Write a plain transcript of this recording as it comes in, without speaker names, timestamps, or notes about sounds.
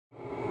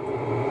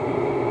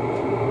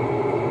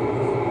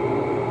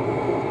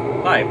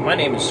Hi, my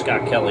name is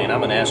Scott Kelly, and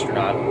I'm an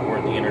astronaut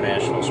aboard the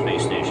International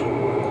Space Station.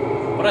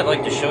 What I'd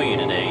like to show you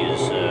today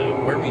is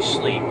where we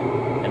sleep,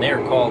 and they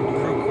are called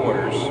crew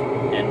quarters,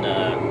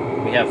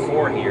 and we have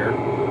four here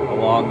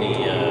along the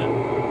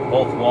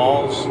both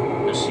walls,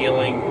 the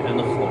ceiling, and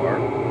the floor.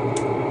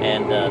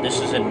 And this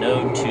is in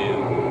Node 2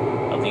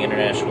 of the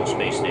International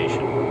Space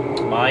Station.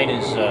 Mine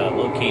is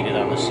located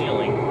on the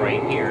ceiling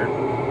right here,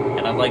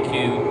 and I'd like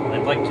to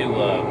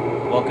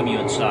welcome you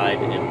inside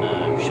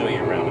and show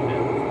you around a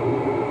bit.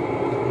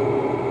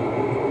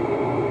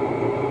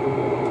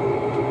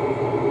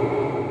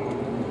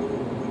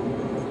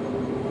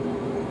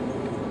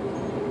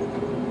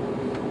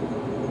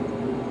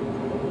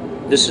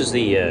 This is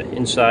the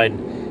inside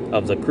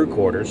of the crew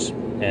quarters,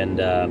 and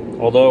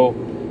although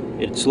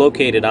it's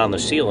located on the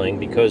ceiling,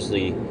 because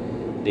the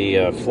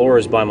floor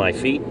is by my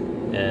feet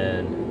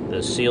and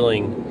the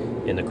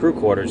ceiling in the crew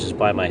quarters is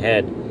by my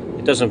head,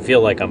 it doesn't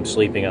feel like I'm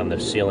sleeping on the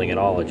ceiling at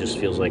all. It just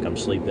feels like I'm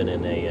sleeping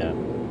in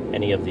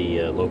any of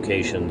the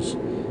locations,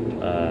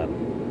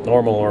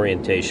 normal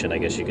orientation, I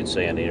guess you could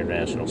say, on the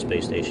International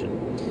Space Station.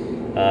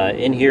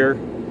 In here,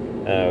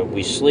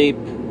 we sleep.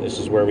 This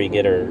is where we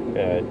get our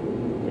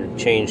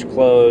change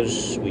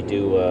clothes. We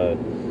do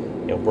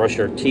brush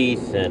our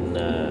teeth and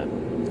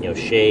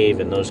shave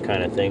and those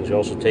kind of things. We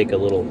also take a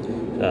little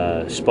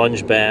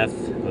sponge bath.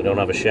 We don't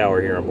have a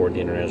shower here on board the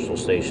International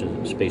Space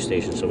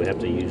Station, so we have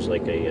to use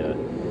like a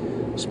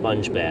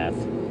sponge bath.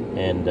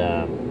 And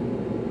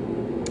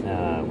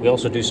we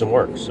also do some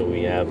work. So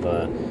we have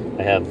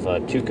I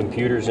have two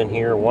computers in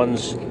here.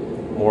 One's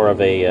more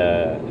of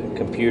a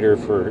computer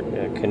for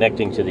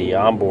connecting to the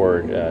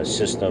onboard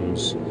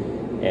systems,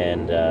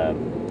 and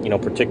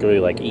particularly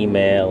like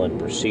email and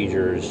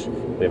procedures.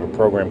 We have a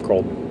program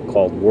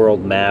called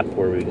World Map,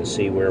 where we can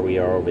see where we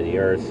are over the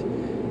Earth,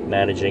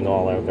 managing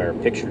all of our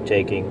picture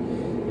taking,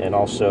 and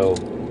also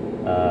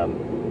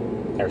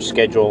our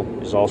schedule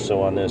is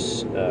also on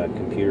this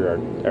computer,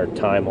 our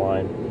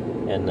timeline.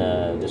 And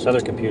this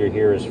other computer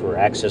here is for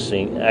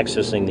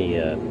accessing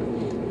the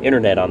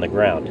internet on the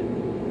ground.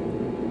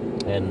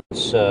 And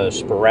it's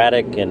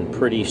sporadic and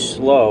pretty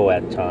slow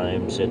at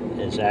times. It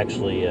is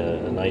actually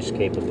a nice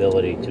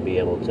capability to be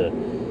able to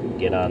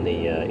get on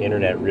the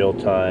internet real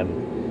time,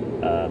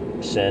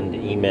 send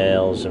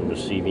emails and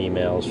receive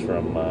emails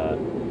from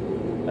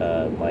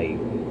my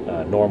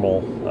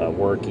normal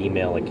work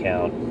email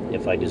account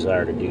if I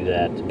desire to do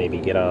that, to maybe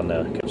get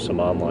on some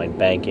online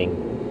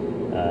banking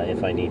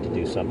if I need to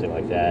do something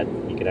like that.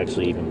 You could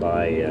actually even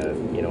buy a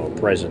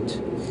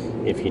present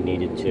if you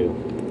needed to.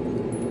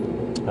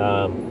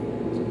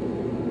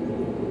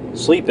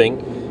 Sleeping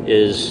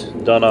is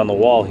done on the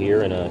wall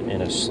here in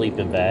a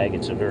sleeping bag.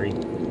 It's a very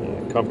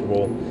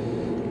comfortable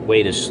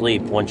way to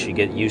sleep once you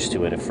get used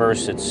to it. At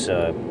first, it's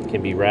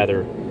can be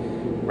rather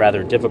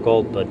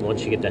difficult, but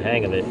once you get the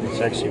hang of it,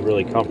 it's actually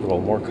really comfortable.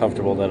 More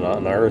comfortable than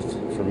on Earth,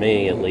 for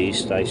me at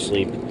least. I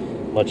sleep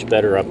much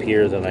better up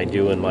here than I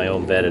do in my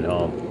own bed at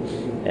home.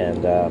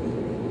 And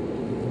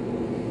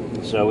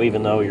so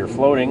even though you're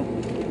floating,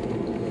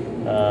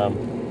 I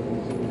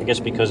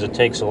guess because it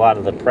takes a lot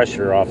of the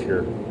pressure off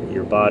your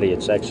body,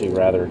 it's actually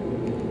rather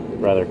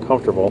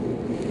comfortable.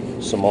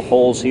 Some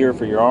holes here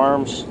for your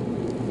arms,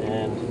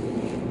 and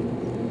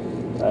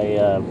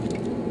I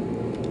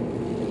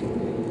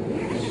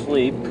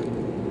sleep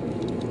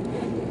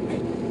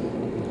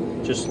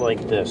just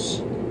like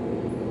this.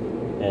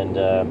 And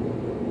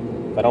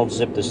if I don't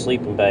zip the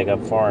sleeping bag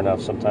up far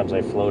enough, sometimes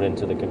I float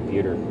into the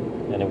computer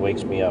and it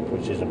wakes me up,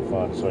 which isn't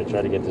fun. So I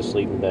try to get the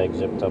sleeping bag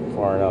zipped up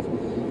far enough.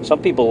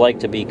 Some people like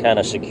to be kind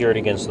of secured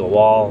against the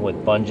wall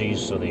with bungees,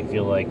 so they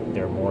feel like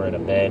they're more in a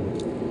bed.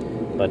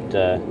 But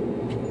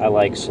I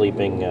like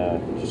sleeping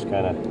just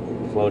kind of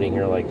floating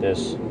here like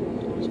this.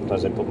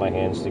 Sometimes I put my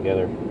hands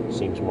together. It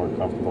seems more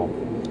comfortable.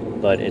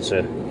 But it's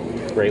a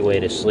great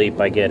way to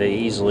sleep. I get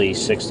easily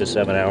 6 to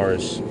 7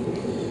 hours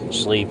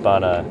sleep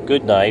on a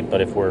good night, but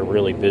if we're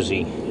really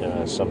busy,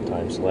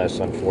 sometimes less,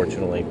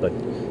 unfortunately. But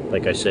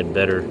like I said,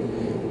 better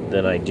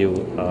than I do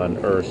on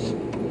Earth.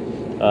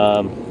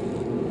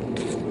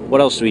 What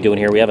else are we doing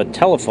here? We have a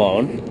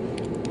telephone.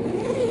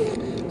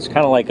 It's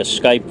kind of like a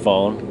Skype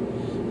phone.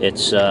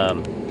 It's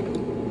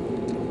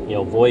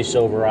voice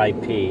over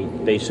IP.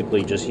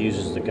 Basically, just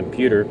uses the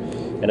computer,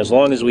 and as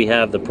long as we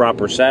have the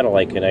proper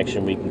satellite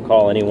connection, we can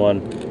call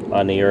anyone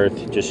on the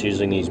Earth just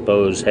using these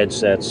Bose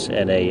headsets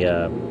and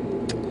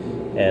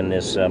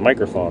this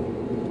microphone,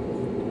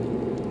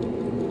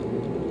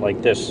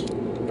 like this.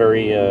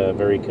 Very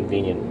very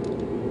convenient.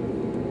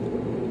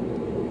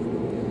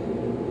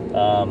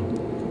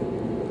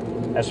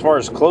 As far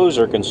as clothes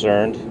are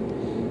concerned,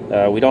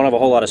 we don't have a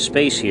whole lot of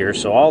space here,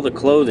 so all the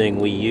clothing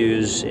we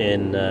use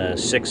in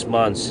 6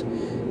 months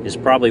is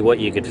probably what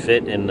you could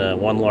fit in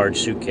one large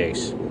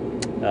suitcase.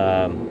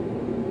 A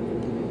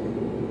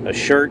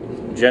shirt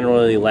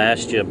generally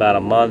lasts you about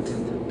a month,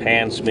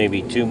 pants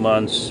maybe 2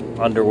 months,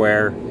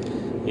 underwear,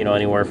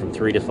 anywhere from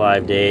 3 to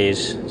 5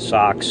 days,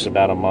 socks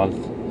about a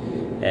month,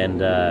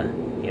 and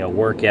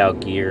workout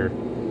gear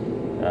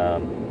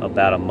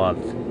about a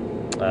month.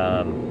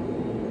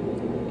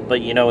 but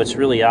you know, it's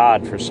really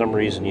odd. For some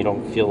reason, you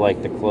don't feel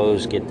like the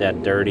clothes get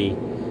that dirty.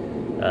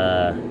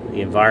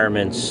 The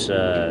environment's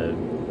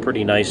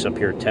pretty nice up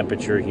here,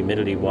 temperature,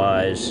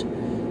 humidity-wise,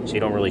 so you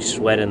don't really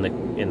sweat in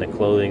the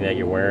clothing that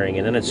you're wearing.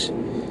 And then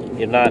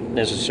you're not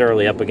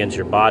necessarily up against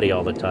your body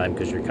all the time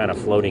because you're kind of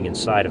floating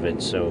inside of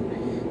it. So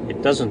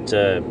it doesn't.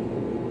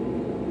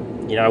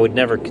 You know, I would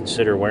never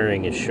consider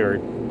wearing a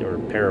shirt or a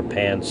pair of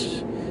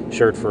pants,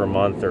 shirt for a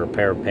month or a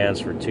pair of pants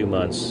for 2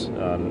 months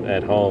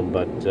at home,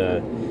 but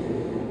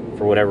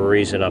for whatever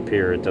reason up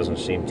here it doesn't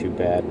seem too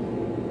bad.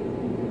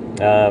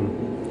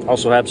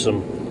 Also have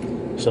some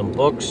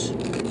books.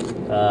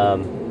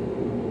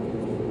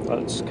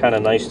 It's kind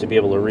of nice to be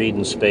able to read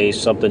in space,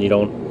 something you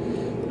don't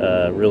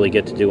really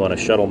get to do on a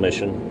shuttle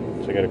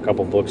mission. So I got a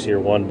couple books here,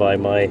 one by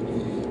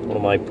one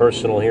of my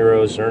personal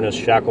heroes, Ernest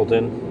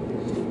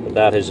Shackleton,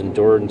 about his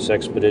endurance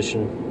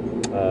expedition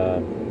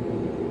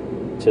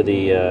to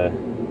the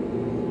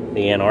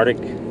Antarctic,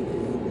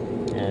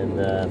 and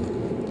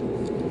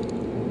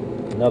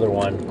another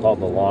one called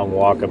The Long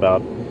Walk,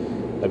 about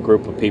a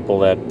group of people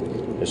that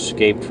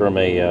escaped from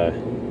a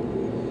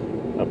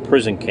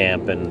prison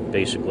camp and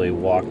basically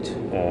walked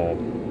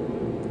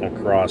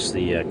across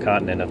the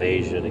continent of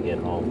Asia to get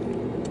home.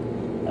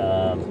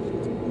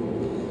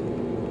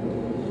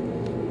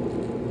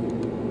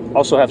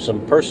 Also have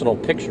some personal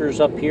pictures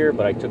up here,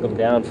 but I took them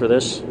down for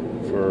this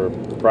for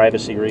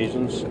privacy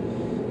reasons.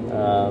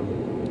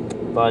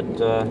 But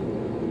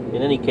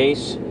in any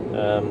case,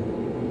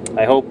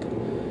 I hope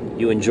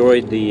you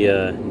enjoyed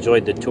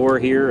the tour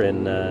here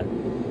and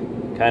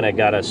kind of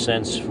got a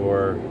sense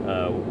for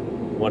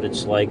what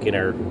it's like in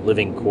our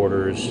living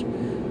quarters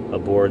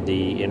aboard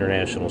the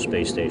International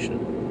Space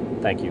Station.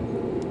 Thank you.